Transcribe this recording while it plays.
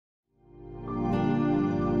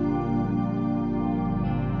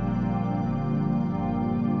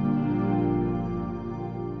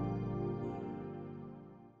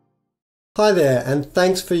Hi there, and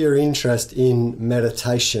thanks for your interest in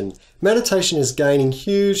meditation. Meditation is gaining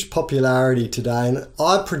huge popularity today, and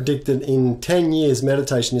I predict that in 10 years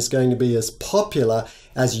meditation is going to be as popular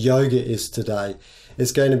as yoga is today.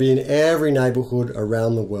 It's going to be in every neighborhood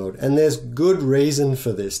around the world, and there's good reason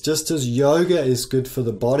for this. Just as yoga is good for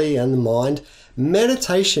the body and the mind,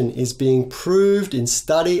 meditation is being proved in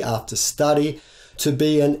study after study to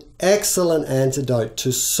be an excellent antidote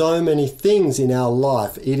to so many things in our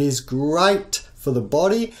life. It is great for the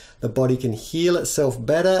body. The body can heal itself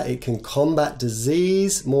better. It can combat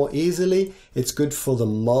disease more easily. It's good for the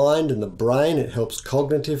mind and the brain. It helps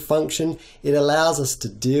cognitive function. It allows us to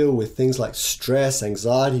deal with things like stress,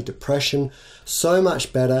 anxiety, depression so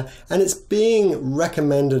much better. And it's being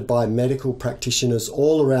recommended by medical practitioners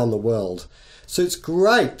all around the world. So it's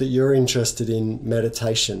great that you're interested in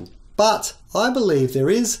meditation. But I believe there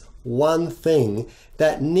is one thing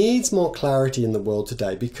that needs more clarity in the world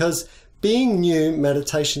today, because being new,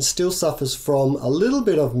 meditation still suffers from a little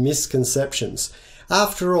bit of misconceptions.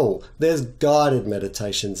 After all, there's guided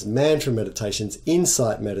meditations, mantra meditations,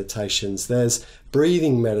 insight meditations, there's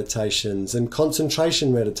breathing meditations and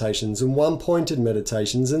concentration meditations and one-pointed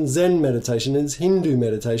meditations and Zen meditation and Hindu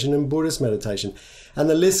meditation and Buddhist meditation. And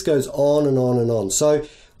the list goes on and on and on. So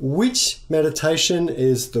which meditation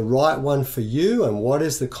is the right one for you, and what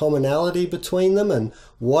is the commonality between them, and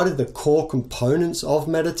what are the core components of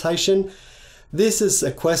meditation? This is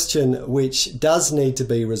a question which does need to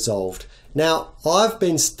be resolved. Now, I've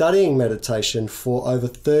been studying meditation for over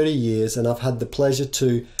 30 years, and I've had the pleasure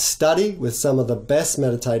to study with some of the best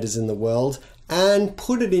meditators in the world and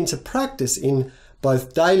put it into practice in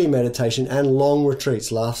both daily meditation and long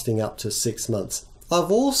retreats lasting up to 6 months. I've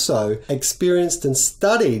also experienced and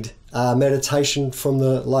studied meditation from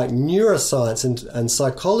the neuroscience and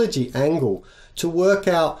psychology angle to work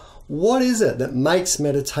out what is it that makes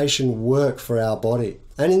meditation work for our body.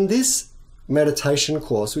 And in this meditation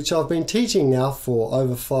course, which I've been teaching now for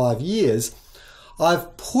over 5 years,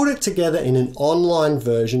 I've put it together in an online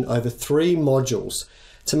version over 3 modules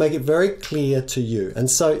to make it very clear to you. And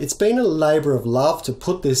so it's been a labor of love to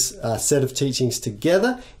put this set of teachings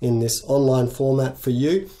together in this online format for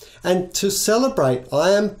you. And to celebrate,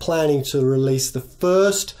 I am planning to release the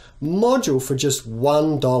first module for just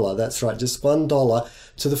 $1. That's right, just $1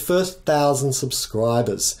 to the first 1,000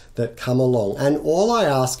 subscribers that come along. And all I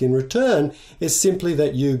ask in return is simply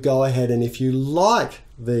that you go ahead and, if you like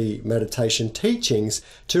the meditation teachings,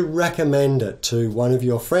 to recommend it to one of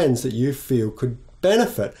your friends that you feel could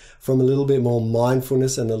benefit from a little bit more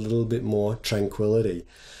mindfulness and a little bit more tranquility.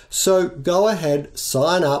 So go ahead,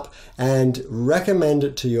 sign up and recommend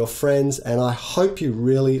it to your friends, and I hope you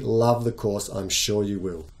really love the course. I'm sure you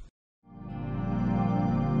will.